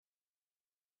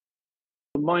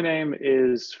My name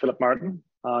is Philip Martin.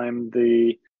 I'm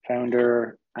the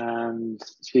founder and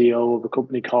CEO of a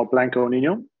company called Blanco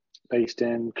Niño, based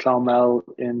in Clonmel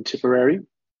in Tipperary.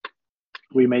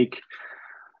 We make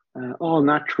all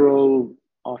natural,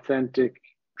 authentic,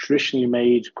 traditionally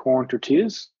made corn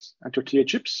tortillas and tortilla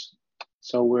chips.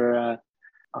 So we're an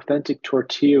authentic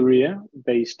tortilleria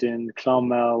based in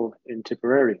Clonmel in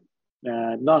Tipperary,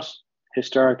 not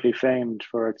historically famed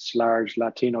for its large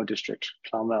Latino district,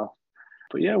 Clonmel.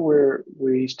 But yeah,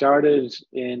 we started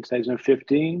in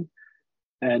 2015,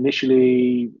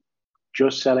 initially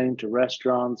just selling to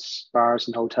restaurants, bars,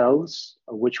 and hotels,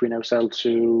 of which we now sell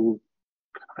to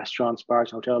restaurants,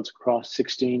 bars, and hotels across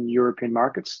 16 European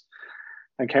markets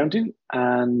and counting.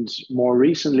 And more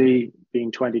recently,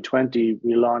 being 2020,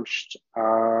 we launched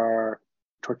our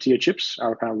tortilla chips,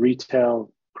 our kind of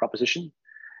retail proposition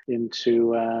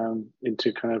into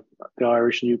kind of the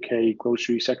Irish and UK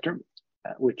grocery sector,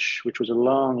 which was a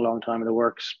long time in the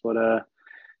works. But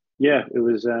yeah, it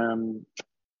was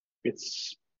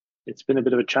it's been a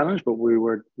bit of a challenge, but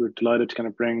we're delighted to kind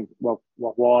of bring what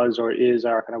was or is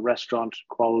our kind of restaurant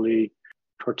quality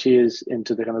tortillas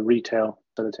into the kind of retail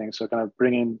sort of thing. So kind of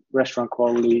bringing restaurant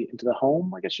quality into the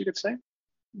home, I guess you could say.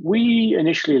 We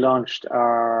initially launched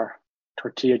our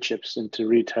tortilla chips into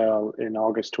retail in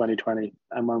August 2020,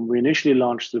 and when we initially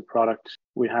launched the product,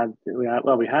 we have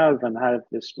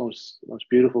this most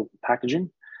beautiful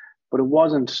packaging, but it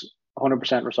wasn't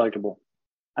 100% recyclable.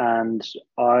 And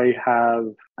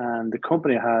the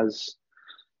company has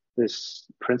this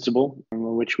principle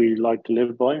in which we like to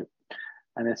live by,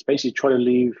 and it's basically try to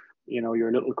leave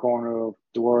your little corner of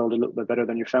the world a little bit better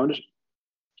than you found it.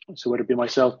 So whether it be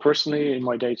myself personally in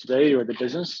my day to day or the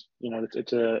business,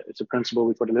 it's a principle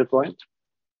we try to live by.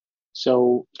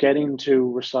 So getting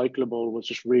to recyclable was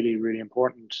just really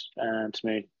important to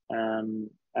me, and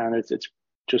it's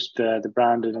just the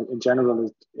brand in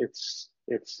general. It's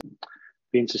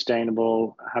being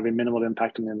sustainable, having minimal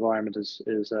impact on the environment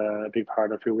is a big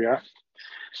part of who we are.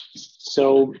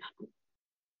 So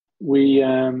we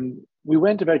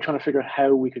went about trying to figure out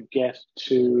how we could get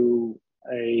to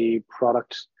a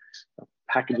product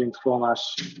packaging format,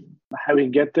 how we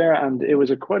can get there, and it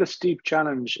was quite a steep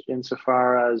challenge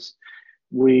insofar as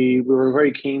we were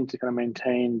very keen to kind of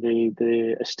maintain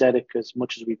the aesthetic as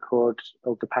much as we could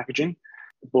of the packaging,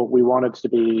 but we wanted to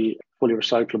be fully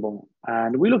recyclable.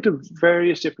 And we looked at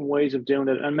various different ways of doing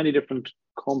it, and many different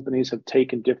companies have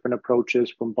taken different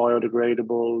approaches from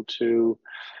biodegradable to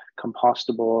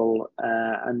compostable,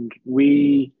 and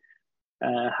we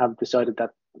have decided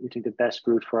that we think the best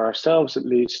route for ourselves, at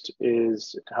least,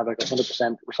 is to have like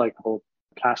 100% recyclable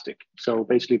plastic. So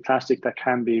basically plastic that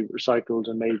can be recycled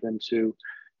and made into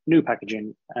new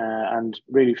packaging and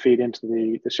really feed into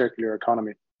the circular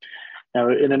economy. Now,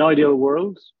 in an ideal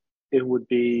world, it would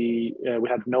be we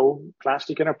had no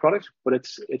plastic in our product, but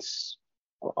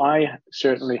I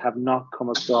certainly have not come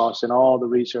across in all the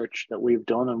research that we've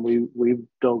done, and we've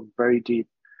dug very deep,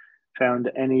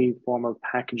 found any form of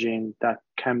packaging that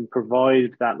can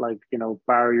provide that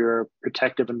barrier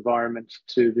protective environment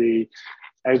to the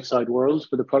outside world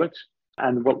for the product.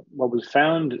 And what was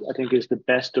found, I think, is the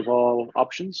best of all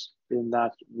options, in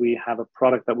that we have a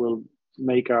product that will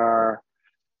make our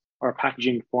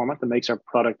packaging format that makes our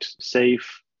product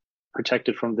safe,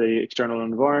 protected from the external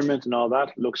environment and all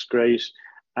that, looks great,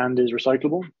 and is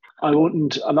recyclable. I'm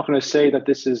not going to say that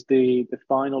this is the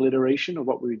final iteration of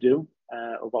what we do,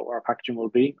 of what our packaging will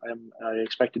be. I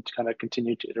expect it to kind of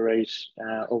continue to iterate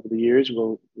over the years.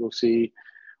 We'll see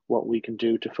what we can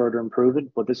do to further improve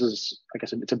it. But this is, I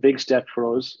guess, it's a big step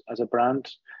for us as a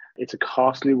brand. It's a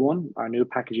costly one. Our new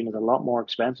packaging is a lot more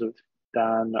expensive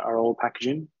than our old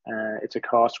packaging. It's a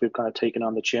cost we've kind of taken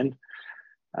on the chin,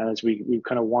 as we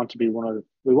kind of want to be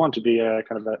a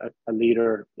kind of a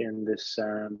leader in this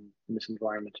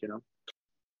environment,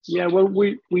 Yeah, well,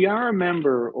 we are a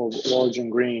member of Origin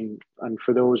Green, and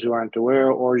for those who aren't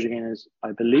aware, Origin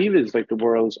I believe is like the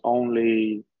world's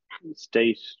only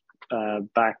state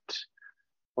backed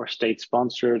or state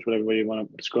sponsored, whatever way you want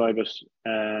to describe it,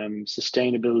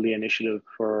 sustainability initiative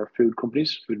for food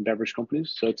and beverage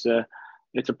companies. So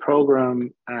it's a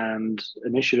program and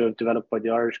initiative developed by the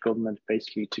Irish government,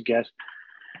 basically to get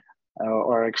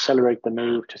or accelerate the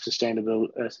move to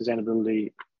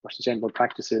sustainability or sustainable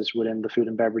practices within the food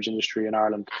and beverage industry in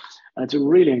Ireland. And it's a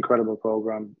really incredible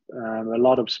program. A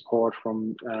lot of support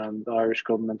from the Irish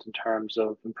government in terms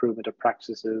of improvement of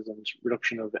practices and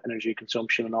reduction of energy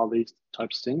consumption and all these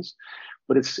types of things.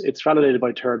 But it's validated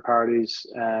by third parties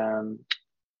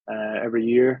every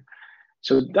year.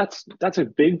 So that's a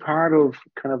big part of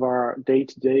kind of our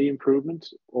day-to-day improvement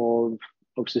of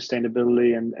of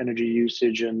sustainability and energy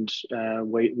usage and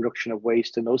weight reduction of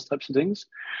waste and those types of things.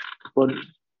 But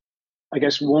I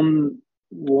guess one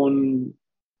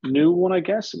new one, I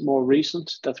guess, more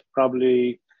recent, that's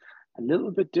probably a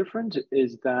little bit different,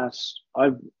 is that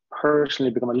I've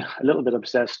personally become a little bit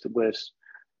obsessed with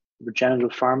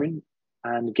regenerative farming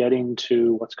and getting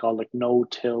to what's called like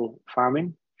no-till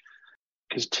farming.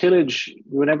 Because tillage,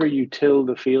 whenever you till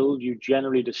the field, you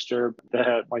generally disturb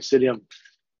the mycelium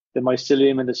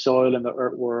in the soil and the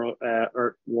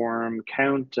earthworm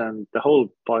count and the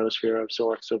whole biosphere of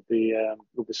sorts of the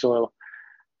soil,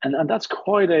 and that's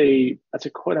quite a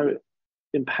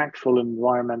impactful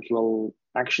environmental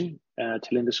action,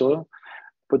 tilling the soil.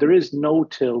 But there is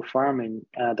no-till farming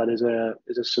that is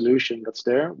a solution that's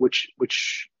there,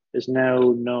 which is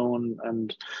now known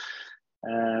and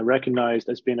recognized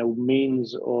as being a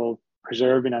means of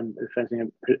preserving and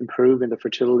improving the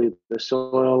fertility of the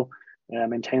soil,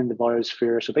 maintaining the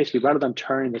biosphere. So basically, rather than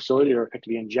turning the soil, you're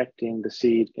effectively injecting the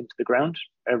seed into the ground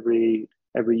every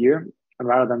year, and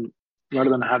rather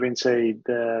than having, say,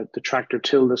 the tractor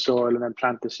till the soil and then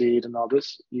plant the seed and all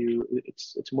this,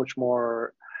 it's much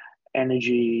more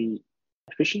energy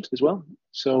efficient as well.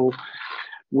 So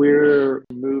we're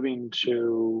moving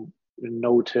to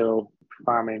no-till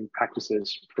farming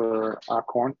practices for our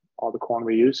corn, all the corn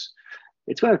we use.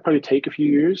 It's going to probably take a few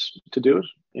years to do it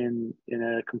in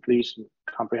a complete and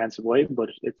comprehensive way, but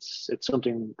it's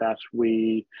something that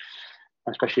we,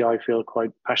 especially I, feel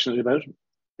quite passionate about.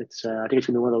 It's I think it's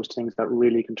going to be one of those things that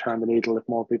really can turn the needle if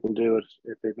more people do it,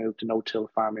 if they move to no-till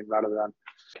farming rather than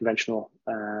conventional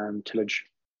tillage.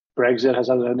 Brexit has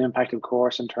had an impact, of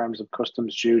course, in terms of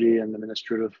customs duty and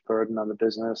administrative burden on the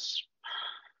business.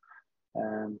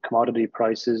 Commodity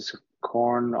prices,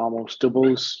 corn almost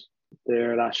doubles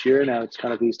there last year. Now it's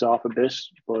kind of eased off a bit,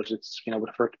 but it's, with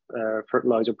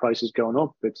fertilizer prices going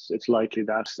up, it's likely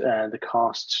that the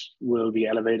costs will be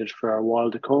elevated for a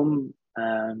while to come.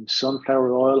 And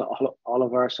sunflower oil, all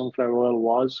of our sunflower oil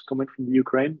was coming from the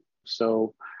Ukraine,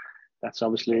 so that's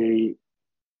obviously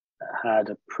had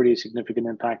a pretty significant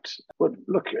impact. But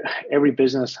look, every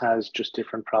business has just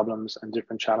different problems and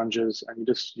different challenges, and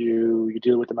you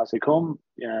deal with them as they come.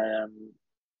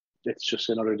 It's just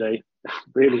another day,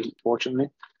 really. Fortunately,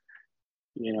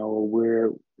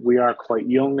 we are quite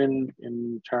young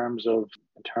in terms of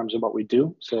what we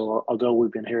do. So although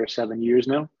we've been here 7 years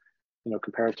now,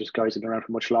 compared to guys that have been around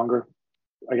for much longer,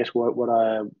 I guess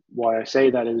why I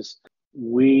say that is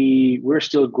we're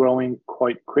still growing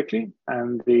quite quickly,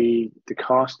 and the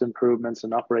cost improvements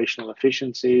and operational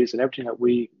efficiencies and everything that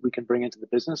we can bring into the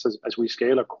business as we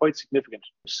scale are quite significant.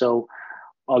 So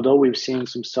although we've seen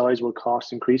some sizable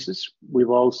cost increases, we've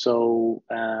also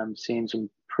seen some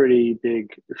pretty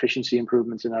big efficiency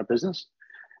improvements in our business,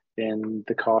 in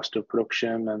the cost of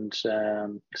production and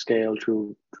scale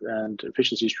through and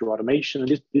efficiencies through automation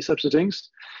and these types of things.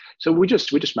 So we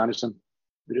just manage them.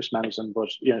 But there's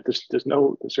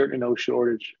certainly no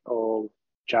shortage of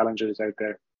challenges out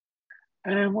there.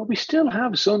 And we still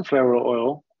have sunflower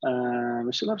oil.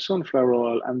 And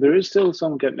there is still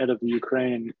some getting out of the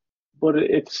Ukraine, but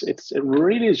it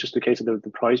really is just a case of the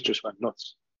price just went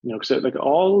nuts. Because like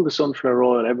all the sunflower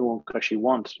oil everyone could actually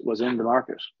want was in the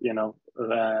market.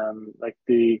 Like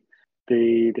the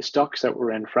stocks that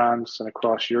were in France and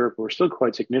across Europe were still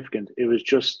quite significant. It was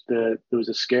just there was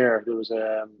a scare, there was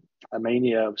a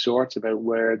mania of sorts about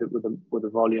where the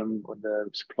volume or the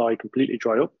supply completely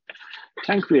dry up.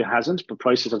 Thankfully, it hasn't, but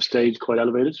prices have stayed quite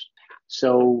elevated.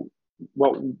 So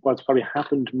what's probably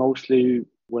happened mostly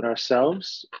with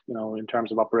ourselves, in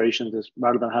terms of operations, is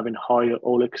rather than having high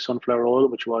oleic sunflower oil,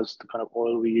 which was the kind of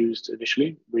oil we used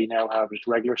initially, we now have just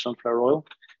regular sunflower oil.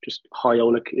 Just high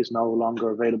oleic is no longer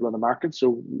available on the market.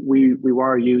 So we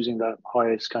were using the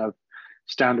highest kind of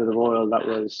standard of oil that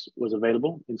was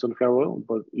available in sunflower oil,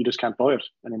 but you just can't buy it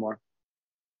anymore.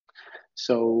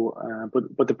 So,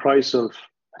 but the price of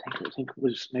I think it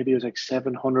was like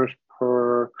 700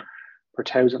 per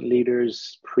 1,000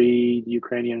 liters pre the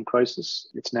Ukrainian crisis.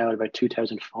 It's now about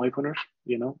 2,500.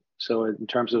 So in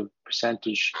terms of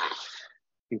percentage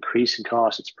increase in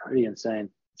cost, it's pretty insane.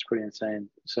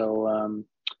 So,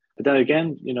 but then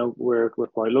again, we're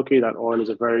quite lucky that oil is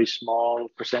a very small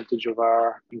percentage of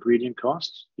our ingredient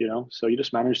costs. So you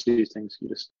just manage these things.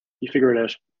 You figure it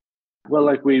out. Well,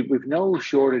 like we've no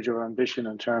shortage of ambition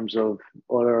in terms of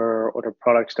other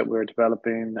products that we're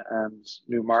developing and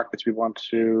new markets we want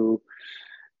to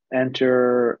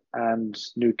enter and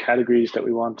new categories that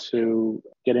we want to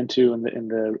get into in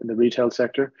the retail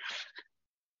sector.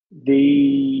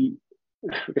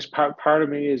 I guess part of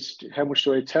me is, how much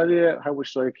do I tell you? How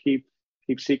much do I keep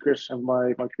keep secret, and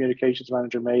my communications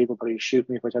manager Maeve will probably shoot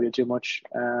me if I tell you too much.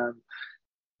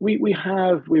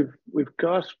 We've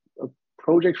got a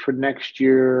project for next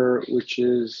year, which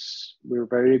is we're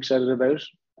very excited about.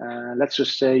 Let's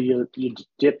just say you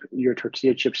dip your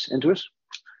tortilla chips into it.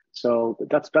 So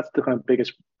that's the kind of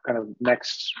biggest kind of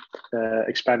next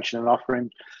expansion and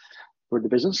offering for the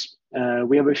business.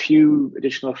 We have a few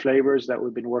additional flavors that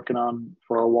we've been working on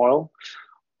for a while.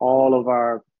 All of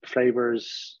our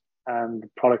flavors and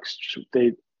products,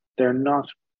 they're not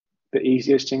the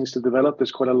easiest things to develop.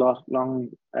 There's quite a long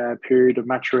period of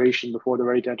maturation before they're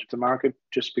ready to enter the market,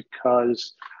 just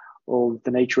because of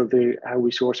the nature of how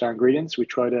we source our ingredients. We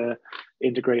try to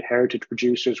integrate heritage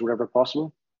producers wherever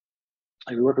possible.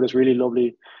 And we work with this really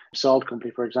lovely salt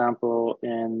company, for example,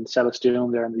 in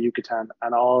Celestine there in the Yucatan,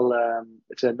 and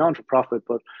it's a non-for-profit,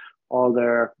 but all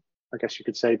their, I guess you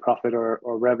could say, profit or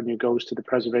revenue goes to the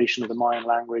preservation of the Mayan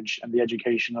language and the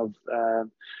education of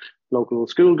local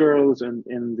schoolgirls and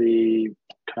in the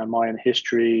kind of Mayan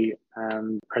history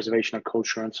and preservation of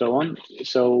culture and so on.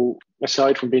 So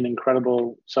aside from being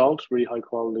incredible salt, really high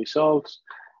quality salt,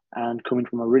 and coming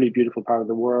from a really beautiful part of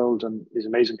the world and these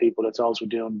amazing people, it's also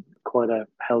doing quite a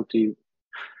healthy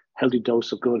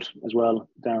dose of good as well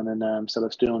down in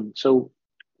Celestine. So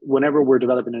whenever we're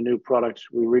developing a new product,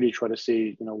 we really try to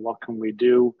see, what can we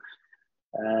do?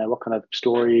 What kind of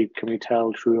story can we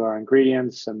tell through our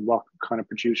ingredients, and what kind of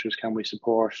producers can we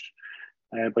support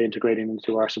by integrating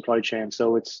into our supply chain?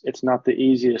 So it's not the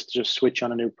easiest to just switch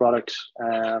on a new product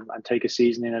and take a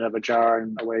seasoning out of a jar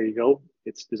and away you go.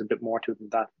 There's a bit more to it than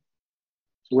that.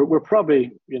 So we're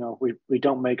probably, we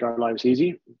don't make our lives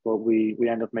easy, but we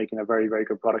end up making a very, very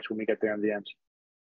good product when we get there in the end.